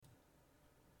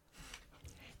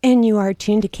And you are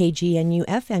tuned to KGNU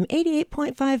FM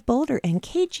 88.5 Boulder and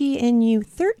KGNU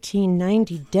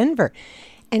 1390 Denver.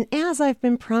 And as I've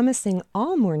been promising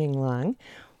all morning long,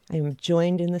 I'm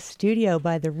joined in the studio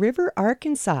by the River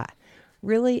Arkansas.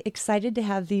 Really excited to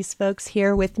have these folks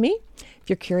here with me. If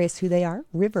you're curious who they are,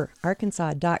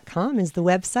 riverarkansas.com is the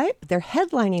website. They're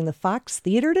headlining the Fox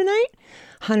Theater tonight.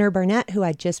 Hunter Barnett, who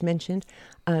I just mentioned,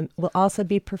 will also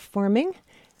be performing.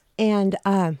 And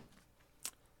the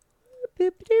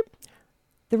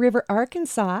River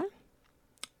Arkansas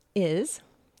is,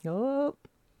 see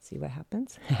what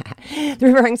happens. The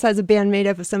River Arkansas is a band made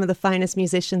up of some of the finest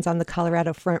musicians on the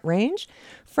Colorado Front Range.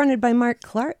 Fronted by Mike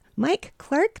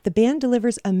Clark, the band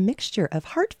delivers a mixture of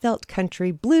heartfelt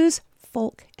country, blues,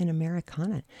 folk, and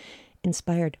Americana,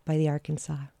 inspired by the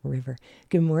Arkansas River.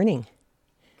 Good morning.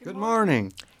 Good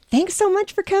morning. Thanks so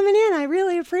much for coming in. I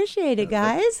really appreciate it,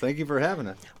 guys. Thank you for having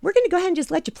us. We're going to go ahead and just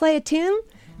let you play a tune.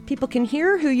 People can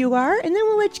hear who you are, and then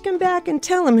we'll let you come back and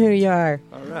tell them who you are.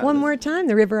 All right. One more time,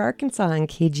 the River Arkansas on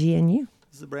KGNU.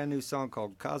 This is a brand new song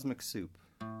called Cosmic Soup.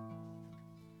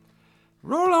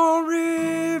 Roll on,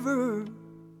 river,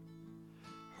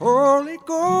 Holy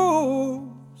Ghost,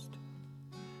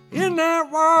 in that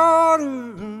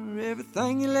water,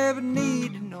 everything you'll ever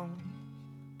need to know.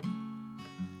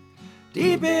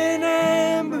 Deep in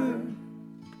amber,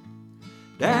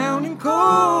 down in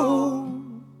cold,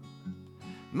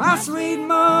 my sweet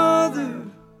mother,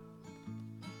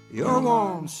 your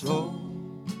warm soul.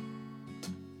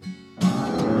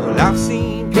 Well, I've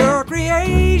seen pure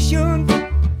creation.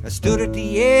 I stood at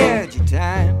the edge of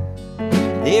time.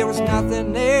 There was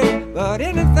nothing there but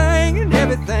anything and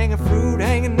everything, a fruit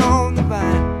hanging on the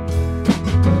vine.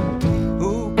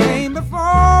 Who came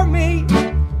before me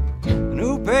and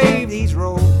who paved these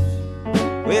roads?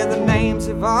 Well, the names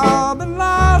have all been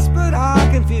lost, but I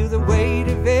can feel the weight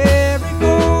of every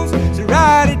ghost. So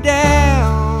write it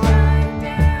down,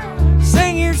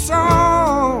 sing your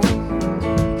song,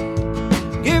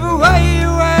 give away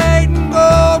your weight and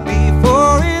go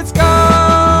before it's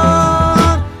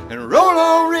gone. And roll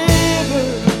on, river,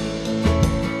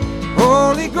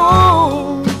 Holy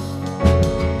Ghost,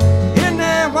 in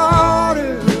that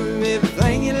water,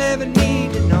 everything you'll ever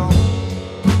need to know.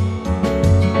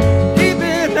 Deep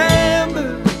in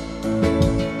amber,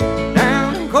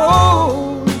 down and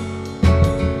cold,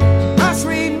 my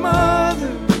sweet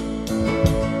mother,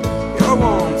 your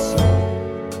warm soul.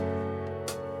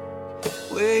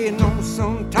 Well, you know,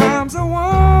 sometimes I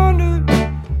wonder,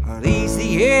 are these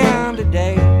the end of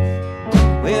days?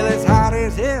 Well, it's hot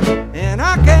as hell, and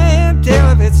I can't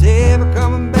tell if it's ever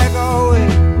coming back our way.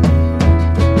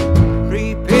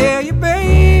 Prepare your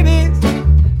babies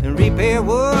and repair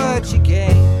what you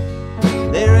can.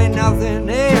 There ain't nothing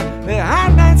there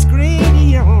behind that screen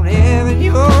you don't have in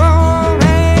your own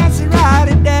hands. So write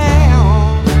it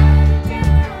down,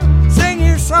 sing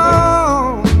your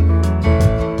song,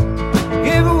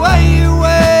 give away your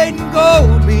weight and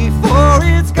gold before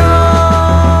it's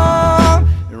gone.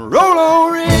 And roll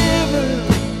on, river,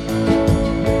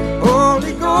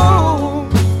 Holy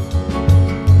Ghost,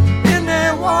 in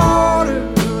that water,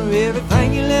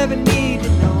 everything you'll ever need to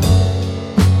know.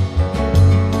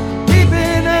 Deep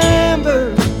in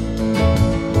amber,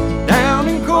 down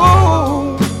in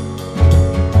cold,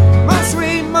 my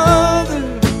sweet mother,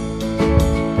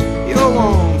 your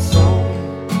warm soul.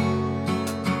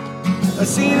 I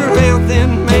seen her real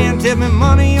thin man tell me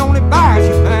money only buys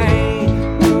you pain.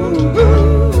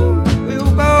 Ooh, we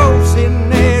were both sitting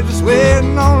there just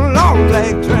waiting on a long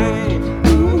black train.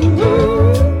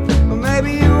 Or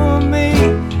maybe you were me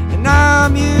and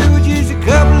I'm you, just a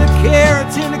couple of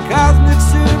carrots in a cosmic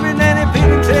soup, and then he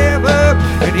picked a tab up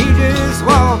and he just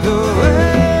walked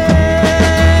away.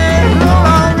 Roll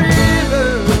on, river,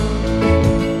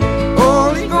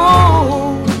 Holy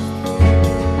Ghost,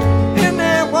 in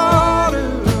that water,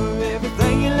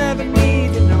 everything you'll ever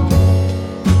need to know.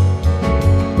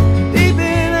 Deep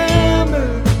in amber,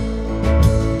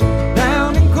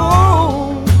 down in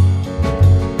cold,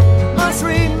 my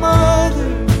sweet mother,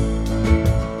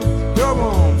 your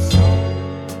warm soul.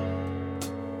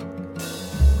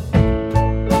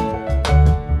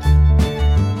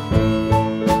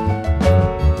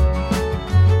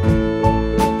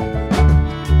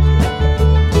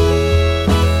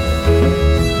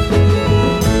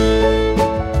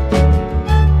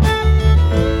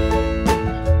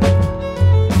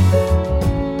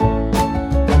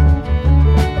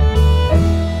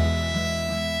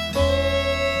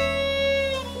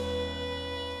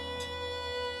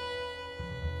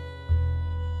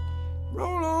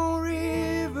 Roll on,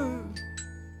 river,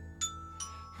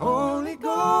 Holy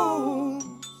Ghost,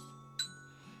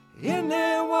 in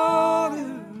that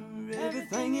water,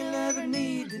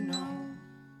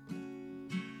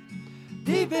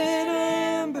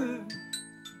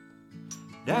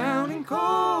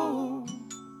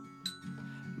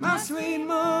 sweet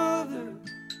mother,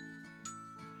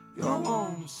 your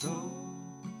warm soul.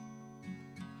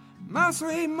 My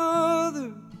sweet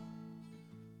mother,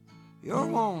 your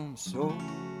warm soul.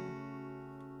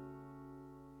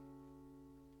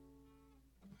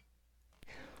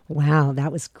 Wow,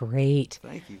 that was great.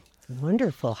 Thank you.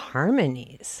 Wonderful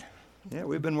harmonies. Yeah,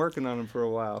 we've been working on them for a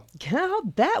while. I'll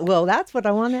bet. Well, that's what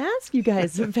I want to ask you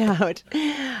guys about.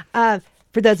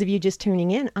 For those of you just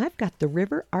tuning in, I've got the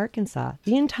River Arkansas,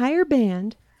 the entire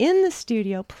band, in the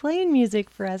studio playing music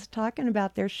for us, talking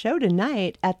about their show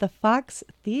tonight at the Fox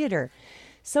Theater.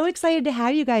 So excited to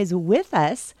have you guys with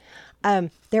us.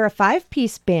 They're a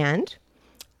 5-piece band,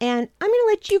 and I'm going to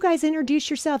let you guys introduce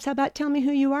yourselves. How about tell me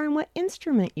who you are and what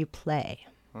instrument you play?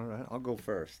 All right, I'll go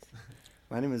first.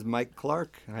 My name is Mike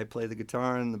Clark. I play the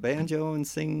guitar and the banjo and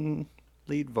sing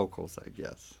lead vocals, I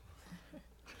guess.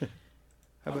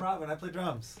 I'm Robin. I play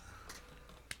drums.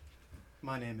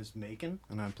 My name is Macon,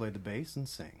 and I play the bass and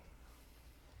sing.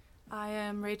 I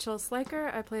am Rachel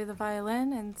Sliker. I play the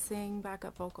violin and sing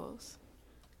backup vocals.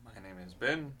 My name is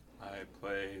Ben. I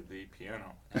play the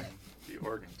piano and the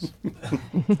organs.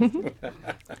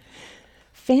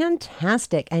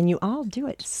 Fantastic, and you all do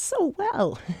it so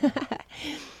well.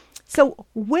 So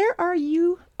where are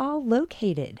you all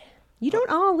located? You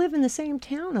don't all live in the same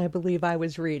town, I believe I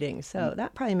was reading, so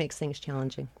that probably makes things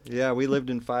challenging. Yeah, we lived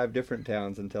in 5 different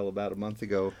towns until about a month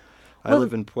ago. I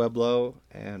live in Pueblo,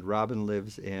 and Robin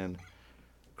lives in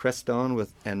Crestone,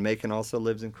 and Macon also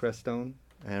lives in Crestone,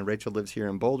 and Rachel lives here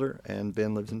in Boulder, and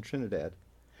Ben lives in Trinidad.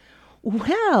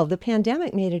 Well, the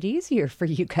pandemic made it easier for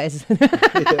you guys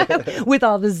with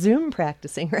all the Zoom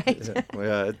practicing, right?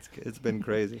 Yeah, it's been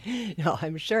crazy. No,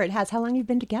 I'm sure it has. How long have you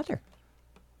been together?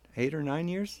 8 or 9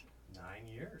 years? 9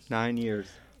 years. 9 years.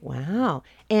 Wow.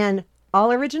 And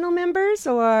all original members,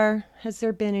 or has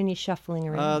there been any shuffling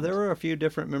around? There were a few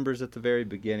different members at the very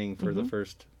beginning for the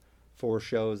first 4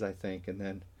 shows, I think,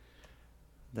 and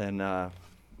then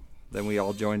we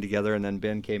all joined together, and then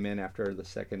Ben came in after the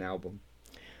second album.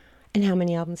 And how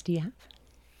many albums do you have?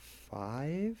 5?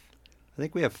 I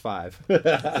think we have 5. Sorry,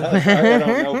 I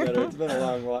don't know better. It's been a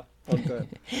long time.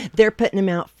 They're putting them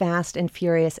out fast and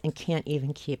furious and can't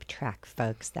even keep track,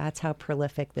 folks. That's how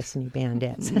prolific this new band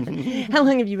is. How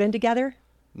long have you been together?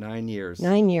 9 years.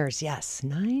 9 years, yes.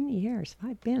 9 years,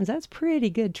 5 bands. That's pretty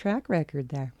good track record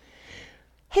there.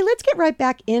 Hey, let's get right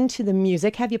back into the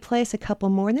music. Have you play us a couple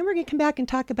more, and then we're going to come back and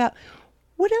talk about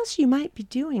what else you might be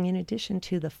doing in addition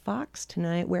to the Fox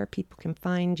tonight, where people can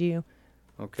find you,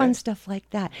 fun stuff like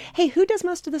that. Hey, who does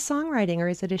most of the songwriting, or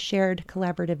is it a shared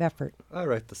collaborative effort? I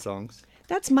write the songs.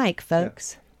 That's Mike,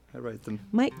 folks. Yeah, I write them.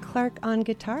 Mike Clark on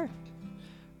guitar.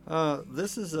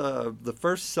 This is the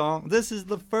first song. This is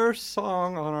the first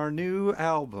song on our new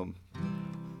album.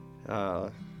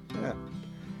 Yeah.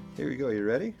 Here we go. You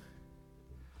ready?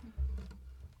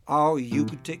 Oh, you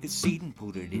could take a seed and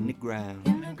put it in the ground.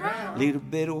 Little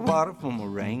bit of water from a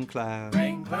rain cloud.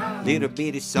 Little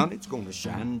bit of sun, it's gonna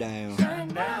shine down.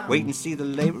 Wait and see the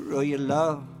labor of your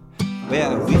love.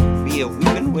 Well, it could be a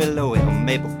weeping willow, a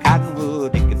maple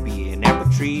cottonwood. It could be an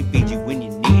apple tree, feed you when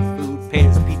you need food.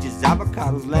 Pears, peaches,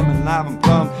 avocados, lemon, lime, and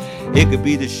plum. It could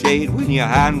be the shade when you're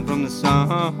hiding from the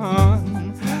sun.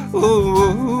 Ooh,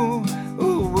 ooh, ooh,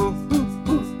 ooh,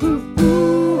 ooh, ooh,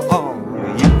 ooh. Oh,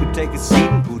 you could take a seed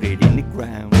and put it in the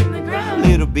ground.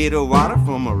 Little bit of water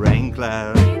from a rain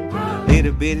cloud.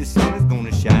 Little bit of sun is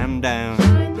gonna shine down.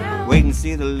 Wait and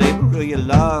see the labor of your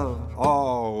love.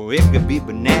 Oh, it could be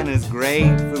bananas,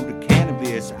 grapefruit,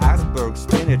 cannabis, iceberg,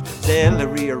 spinach,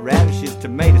 celery, radishes,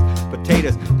 tomatoes,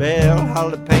 potatoes, bell,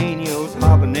 jalapenos,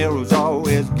 habaneros.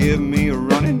 Always give me a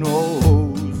runny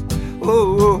nose. Ooh,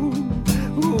 ooh,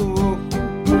 ooh, ooh.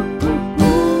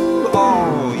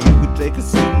 Oh, you could take a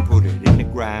seed and put it in the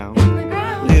ground.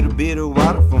 Little bit of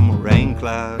water from a rain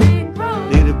cloud.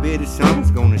 Little bit of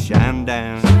sun's gonna shine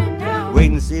down.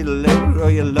 Wait and see the labor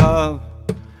of your love.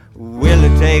 Will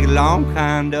it take long,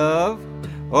 kind of?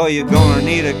 Or you're gonna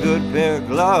need a good pair of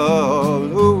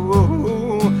gloves? Ooh, ooh,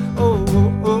 ooh, ooh,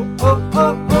 ooh, ooh, ooh,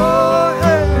 ooh,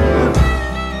 yeah.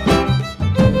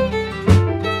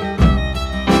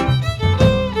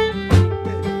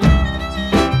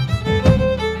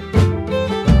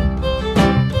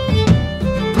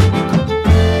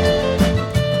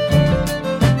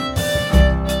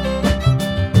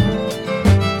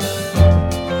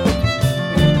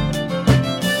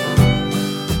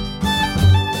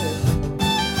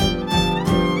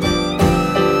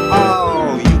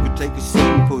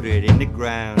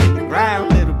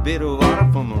 Little bit of water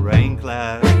from a rain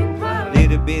cloud.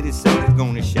 Little bit of sun is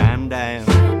gonna shine down.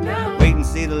 Wait and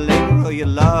see the labor of your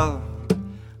love.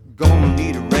 Gonna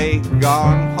need a rake,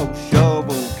 garden, hoe,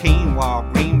 shovel,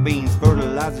 quinoa, green beans,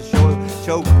 fertilizer,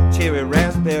 choke, cherry,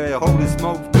 raspberry, holy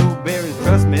smokes, blueberries.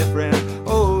 Trust me, friend,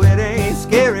 oh, it ain't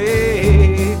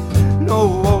scary.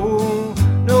 No,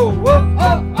 no, oh,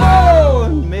 oh, oh,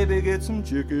 and maybe get some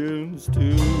chickens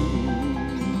too.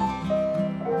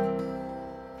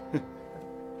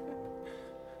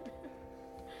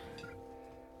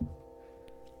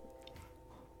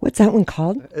 What's that one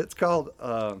called? It's called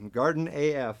Garden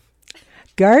AF.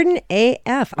 Garden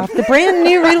AF, off the brand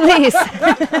new release.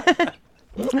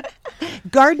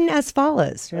 Garden as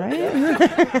follows,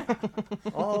 right?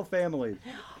 All family.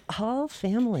 All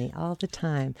family, all the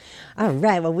time. All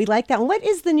right, well, we like that. What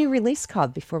is the new release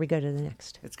called before we go to the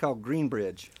next? It's called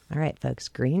Greenbridge. All right, folks,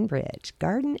 Greenbridge,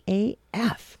 Garden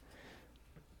AF.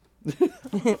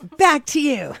 Back to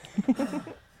you.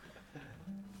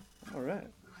 All right.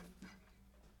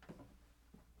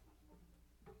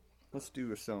 Let's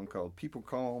do a song called People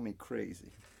Call Me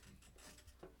Crazy.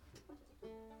 You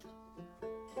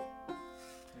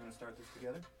want to start this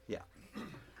together? Yeah.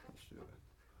 Let's do it.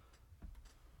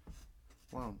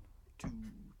 1, 2,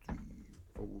 3,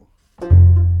 4.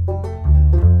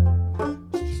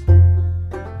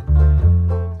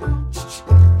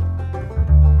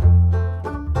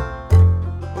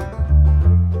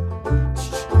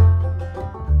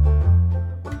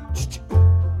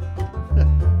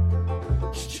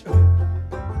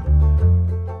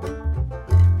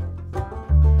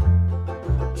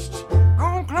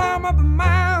 Gonna climb up a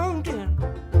mountain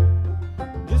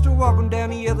just to walk on down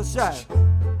the other side.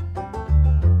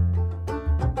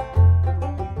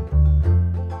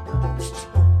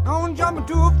 Gonna jump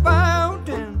into a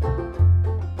fountain,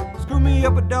 screw me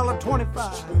up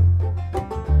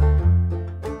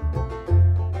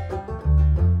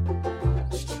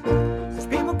 $1.25.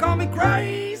 People call me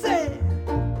crazy,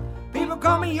 people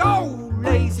call me old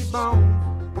lazy bone.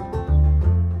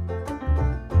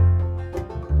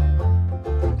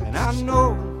 And I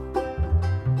know,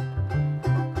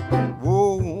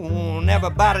 whoa,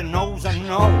 everybody knows I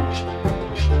know.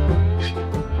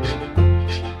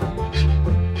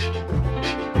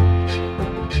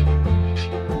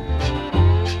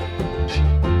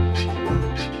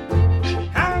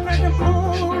 I let the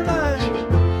moonlight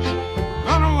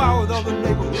run around with all the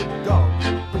neighborhood dogs.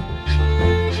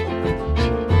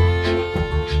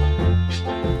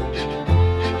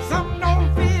 Something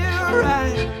don't feel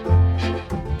right.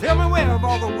 Tell me where have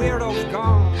all the weirdos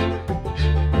gone?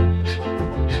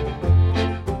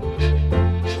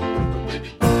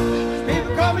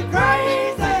 People call me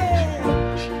crazy.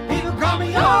 People call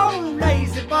me old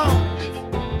lazy bones.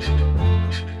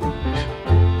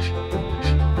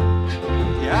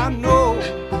 Yeah, I know.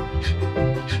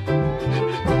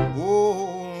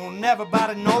 Oh,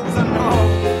 everybody knows I know.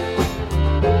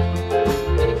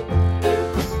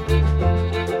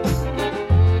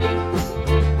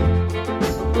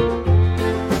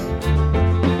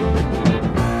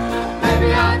 Maybe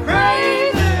I'm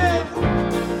crazy.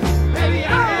 Maybe I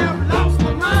have lost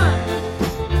my mind.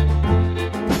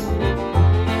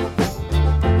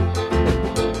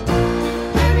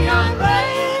 Maybe I'm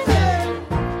lazy.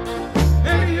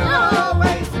 Maybe you're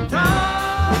wasting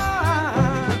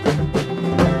time.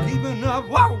 Keeping up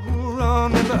while we're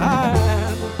running behind.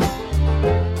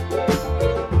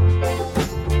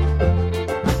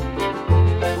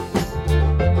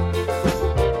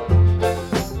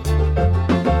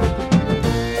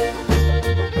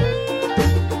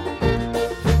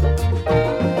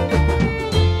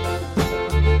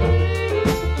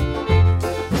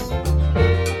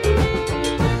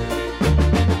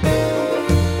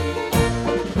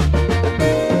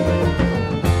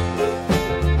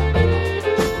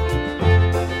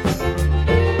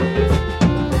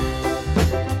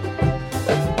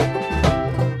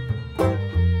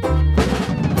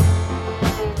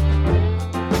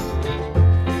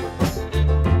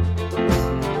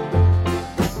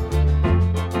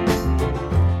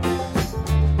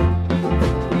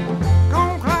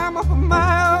 Gonna climb up a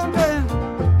mountain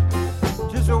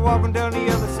just to walking down the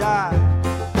other side.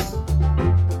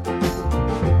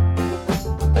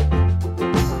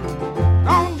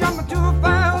 Gonna jump into a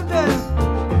fountain,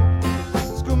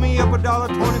 screw me up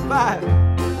 $1.25.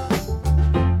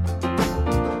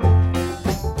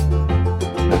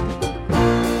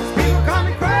 People call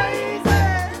me crazy,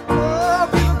 oh,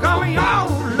 people call me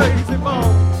old lazy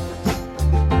bone.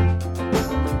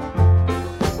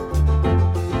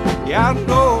 Yeah, I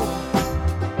know.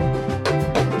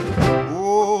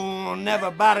 Oh, and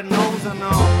everybody knows I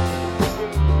know.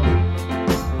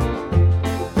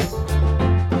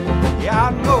 Yeah, I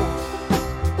know.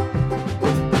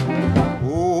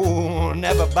 Oh, and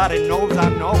everybody knows I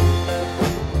know.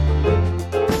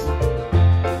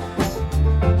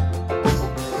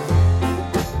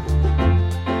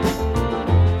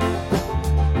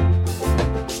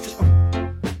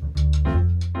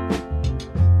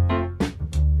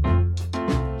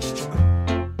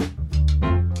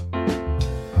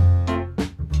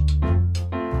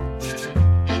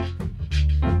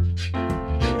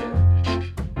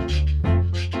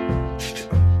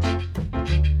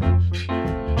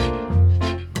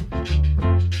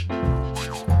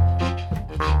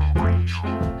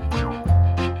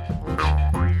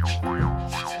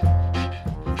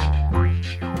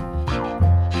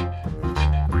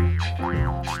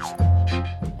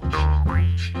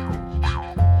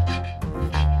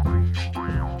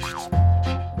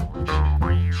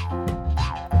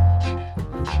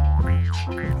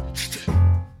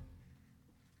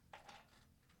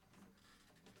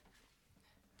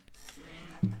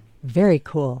 Very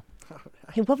cool.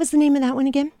 Hey, what was the name of that one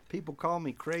again? People call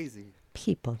me crazy.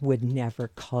 People would never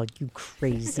call you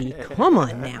crazy. Come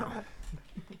on now.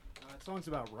 That song's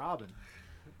about Robin.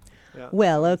 Yeah.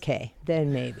 Well, okay,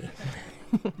 then maybe.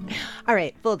 All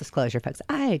right, full disclosure, folks.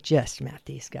 I just met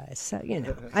these guys, so,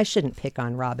 I shouldn't pick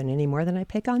on Robin any more than I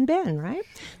pick on Ben, right?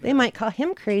 They might call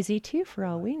him crazy, too, for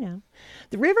all we know.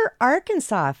 The River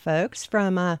Arkansas folks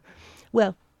from,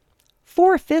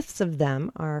 4/5 of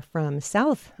them are from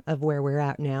south of where we're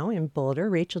at now in Boulder.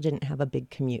 Rachel didn't have a big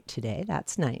commute today.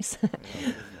 That's nice.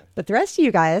 But the rest of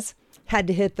you guys had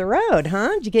to hit the road,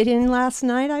 huh? Did you get in last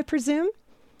night, I presume?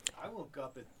 I woke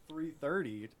up at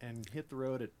 3:30 and hit the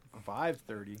road at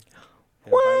 5:30.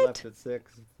 What? I left at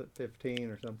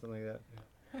 6:15 or something like that.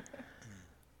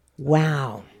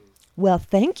 Wow. Well,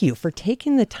 thank you for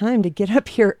taking the time to get up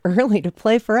here early to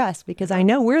play for us, because I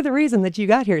know we're the reason that you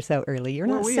got here so early. You're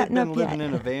not setting up yet. We had been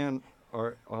living in a van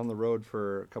or on the road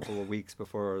for a couple of weeks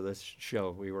before this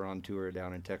show. We were on tour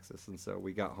down in Texas, and so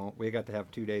we got home. We got to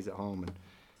have 2 days at home, and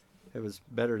it was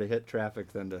better to hit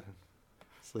traffic than to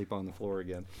sleep on the floor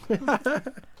again.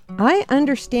 I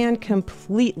understand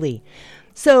completely.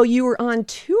 So you were on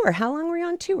tour. How long were you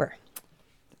on tour?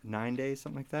 9 days,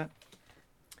 something like that.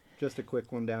 Just a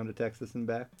quick one down to Texas and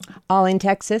back. All in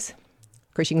Texas?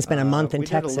 Of course, you can spend a month in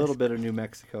Texas. We did a little bit of New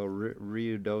Mexico,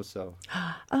 Rio Doso.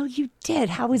 Oh, you did?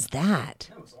 How was that?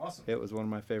 That was awesome. It was one of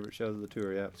my favorite shows of the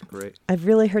tour. Yeah, it was great. I've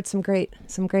really heard some great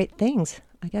things.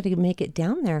 I got to make it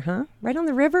down there, huh? Right on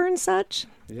the river and such?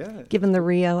 Yeah. Given the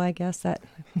Rio, I guess that.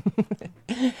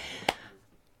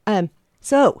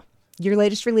 So, your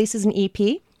latest release is an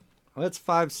EP? Well, it's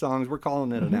 5 songs. We're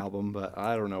calling it an album, but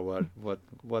I don't know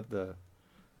what the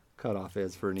cutoff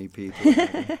is for an EP.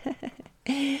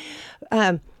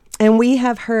 And we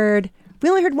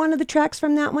only heard one of the tracks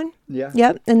from that one. Yeah.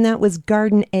 Yep, and that was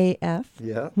Garden AF.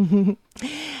 Yeah.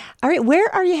 All right,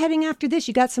 where are you heading after this?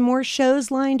 You got some more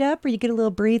shows lined up, or you get a little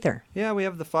breather? Yeah, we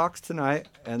have the Fox tonight,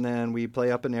 and then we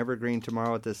play up in Evergreen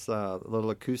tomorrow at this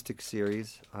little acoustic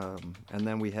series, and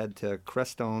then we head to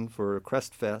Crestone for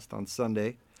Crest Fest on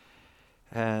Sunday.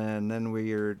 And then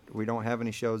we don't have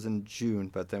any shows in June,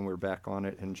 but then we're back on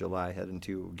it in July, heading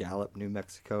to Gallup, New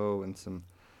Mexico, and some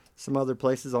other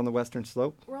places on the western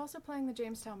slope. We're also playing the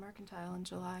Jamestown Mercantile in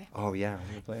July. Oh yeah,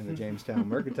 we're playing the Jamestown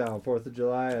Mercantile 4th of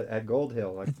July at Gold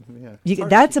Hill.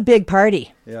 That's a big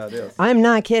party. Yeah, it is. I'm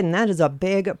not kidding. That is a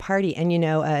big party.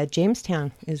 And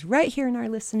Jamestown is right here in our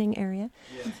listening area.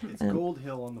 Yeah, it's Gold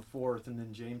Hill on the 4th and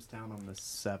then Jamestown on the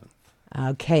 7th.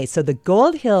 Okay, so the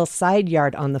Gold Hill Side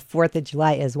Yard on the 4th of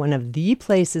July is one of the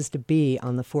places to be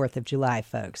on the 4th of July,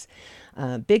 folks.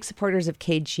 Big supporters of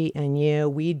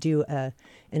KGNU. We do an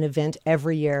event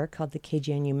every year called the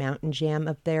KGNU Mountain Jam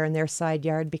up there in their side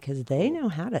yard because they know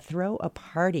how to throw a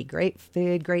party. Great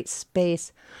food, great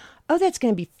space. Oh, that's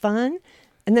going to be fun.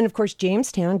 And then, of course,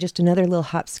 Jamestown, just another little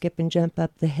hop, skip, and jump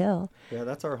up the hill. Yeah,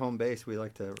 that's our home base. We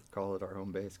like to call it our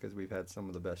home base because we've had some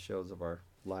of the best shows of our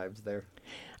lives there.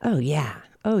 Oh, yeah.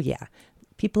 Oh, yeah.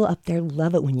 People up there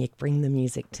love it when you bring the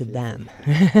music to them.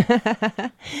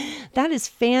 That is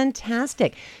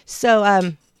fantastic.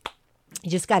 So you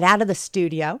just got out of the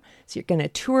studio. So you're going to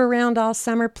tour around all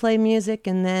summer, play music,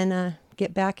 and then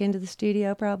get back into the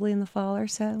studio probably in the fall or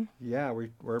so? Yeah,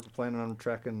 we're planning on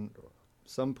tracking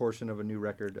some portion of a new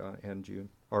record in June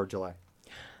or July.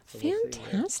 So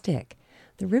Fantastic.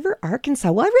 The River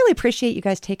Arkansas. Well, I really appreciate you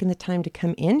guys taking the time to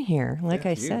come in here. Like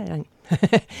I said,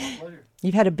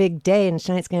 you've had a big day, and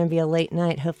tonight's going to be a late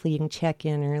night. Hopefully you can check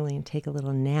in early and take a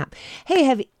little nap. Hey,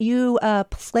 have you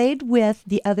played with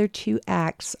the other 2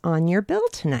 acts on your bill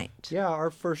tonight? Yeah,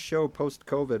 our first show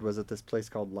post-COVID was at this place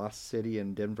called Lost City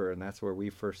in Denver, and that's where we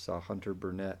first saw Hunter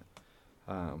Burnett.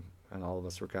 And all of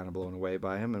us were kind of blown away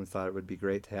by him and thought it would be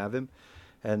great to have him.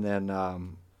 And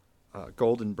then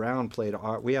Golden Brown played.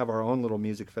 We have our own little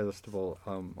music festival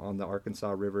on the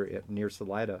Arkansas River near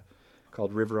Salida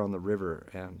called River on the River.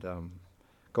 And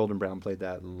Golden Brown played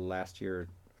that last year,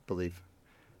 I believe.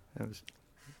 It was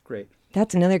great.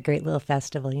 That's another great little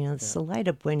festival. The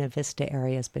Salida Buena Vista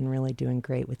area has been really doing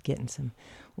great with getting some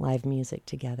live music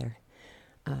together.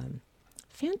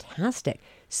 Fantastic.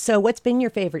 So what's been your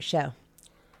favorite show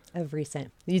of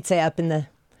recent? You'd say up in the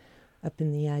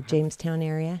Jamestown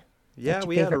area? Yeah,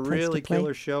 we had a really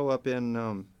killer show up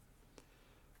in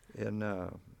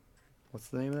what's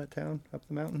the name of that town up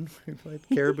the mountain? We played at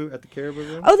the Caribou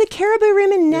Room. Oh, the Caribou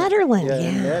Room in Nederland. Yeah, Yeah.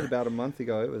 in Ned about a month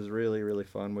ago. It was really, really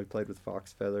fun. We played with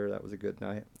Fox Feather. That was a good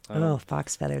night.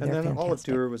 Fox Feather. And They're then fantastic. Olive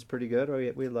Tour was pretty good.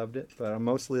 We loved it. But I'm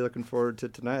mostly looking forward to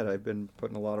tonight. I've been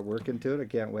putting a lot of work into it. I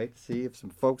can't wait to see if some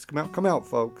folks come out. Come out,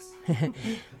 folks.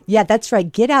 Yeah, that's right.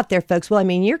 Get out there, folks. Well, I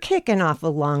mean, you're kicking off a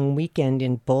long weekend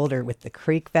in Boulder with the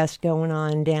Creek Fest going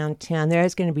on downtown.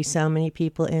 There's going to be so many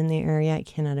people in the area. I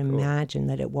cannot imagine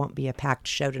that it won't be a packed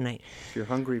show tonight. If you're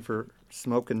hungry for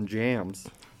smoking jams.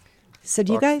 So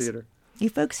do you Fox guys, Theater. you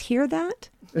folks hear that?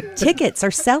 Tickets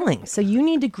are selling. So you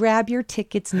need to grab your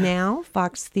tickets now,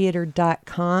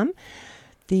 foxtheater.com.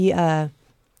 I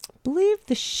believe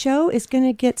the show is going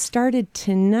to get started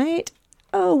tonight.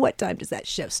 Oh, what time does that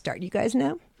show start? You guys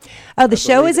know? Oh, the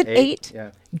show is at 8.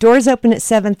 Yeah. Doors open at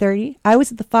 7:30. I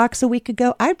was at the Fox a week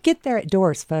ago. I'd get there at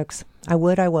doors, folks. I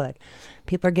would.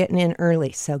 People are getting in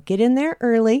early. So get in there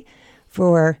early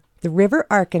for the River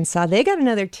Arkansas. They got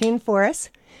another tune for us.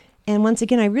 And once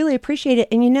again, I really appreciate it.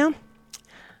 And you know,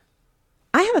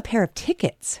 I have a pair of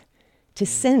tickets to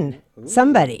send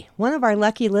somebody, one of our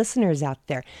lucky listeners out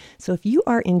there. So if you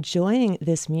are enjoying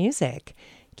this music,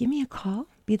 give me a call.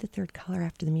 Be the third caller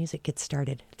after the music gets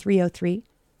started.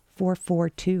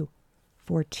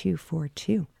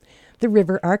 303-442-4242. The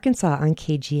River Arkansas on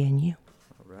KGNU.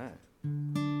 All right.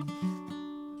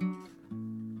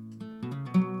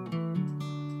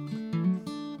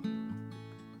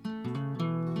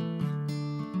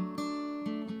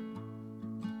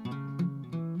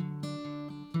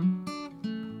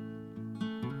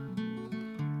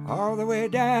 All the way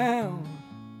down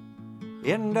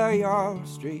into your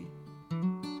street,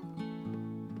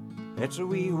 that's where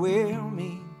we will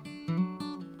meet.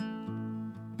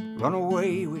 Run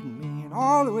away with me, and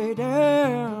all the way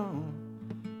down,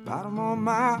 bottom of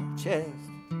my chest,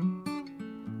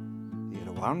 you're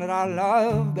the one that I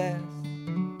love best.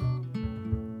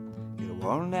 You're the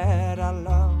one that I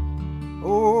love,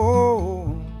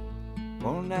 oh,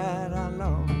 one that I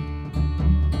love.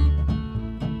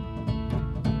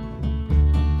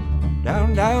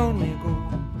 Down, down we go,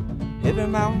 every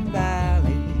mountain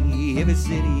valley, every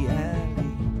city alley,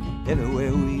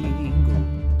 everywhere we go.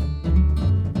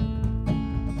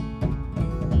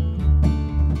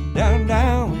 Down,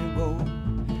 down we go,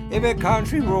 every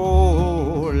country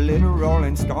road, little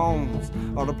rolling stones,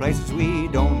 all the places we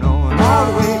don't know, and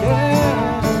all the way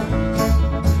down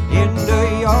into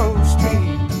your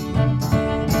street,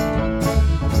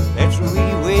 that's where we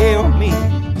will meet.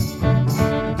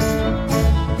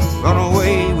 Run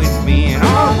away with me, and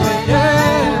all the way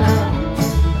down,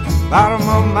 bottom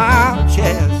of my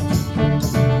chest,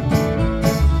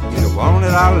 you're the one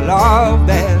that I love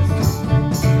best.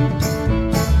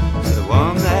 You're the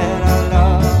one that I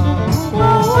love, oh,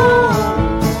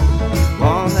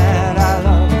 one that I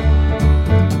love.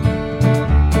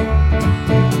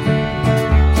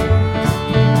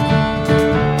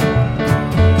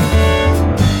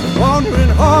 Wandering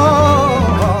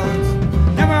hearts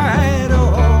never had a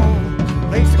home,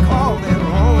 place to call their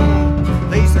own,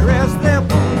 place to rest their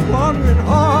bones. Wandering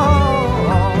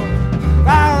heart,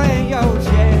 fire in your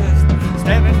chest,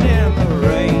 standing in the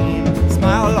rain,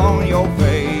 smile on your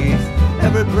face,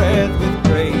 every breath with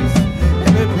grace,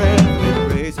 every breath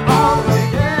with grace. All the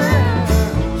way down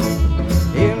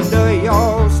into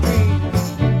your street,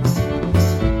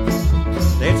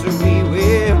 that's where we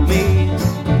will meet.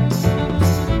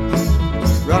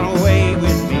 Run away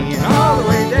with me, and all the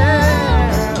way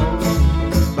down,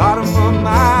 bottom of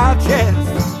my chest,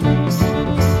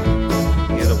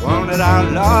 you're the one that I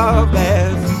love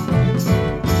best.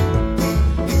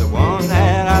 You're the one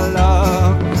that I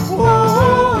love,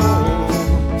 oh,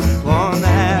 one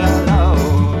that I love,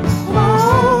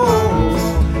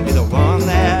 oh, you're the one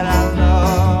that I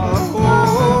love,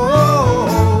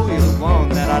 oh, you're the one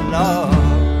that I love.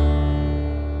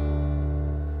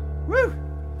 Woo!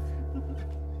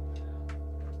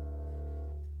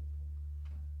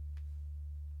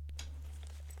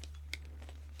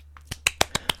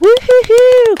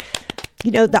 Woo-hoo-hoo! You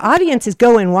know, the audience is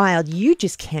going wild. You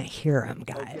just can't hear them,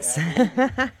 guys.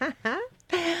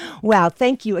 Wow,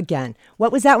 thank you again.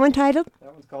 What was that one titled?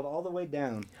 That one's called All the Way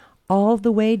Down. All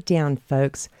the Way Down,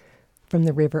 folks, from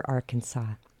the River Arkansas.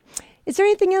 Is there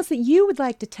anything else that you would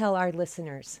like to tell our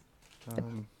listeners?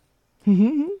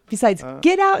 Besides,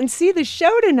 get out and see the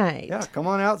show tonight. Yeah, come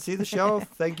on out, see the show.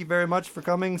 Thank you very much for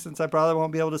coming, since I probably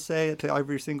won't be able to say it to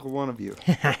every single one of you.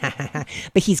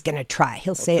 But he's going to try.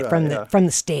 He'll say it from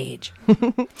the stage.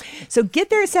 So get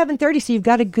there at 7:30 so you've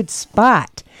got a good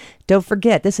spot. Don't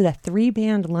forget, this is a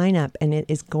 3-band lineup, and it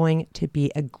is going to be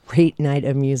a great night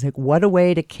of music. What a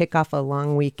way to kick off a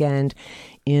long weekend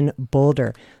in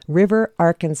Boulder. River,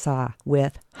 Arkansas,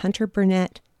 with Hunter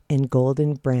Burnett and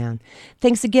Golden Brown.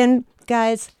 Thanks again,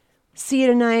 guys. See you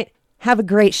tonight. Have a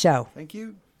great show. Thank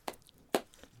you.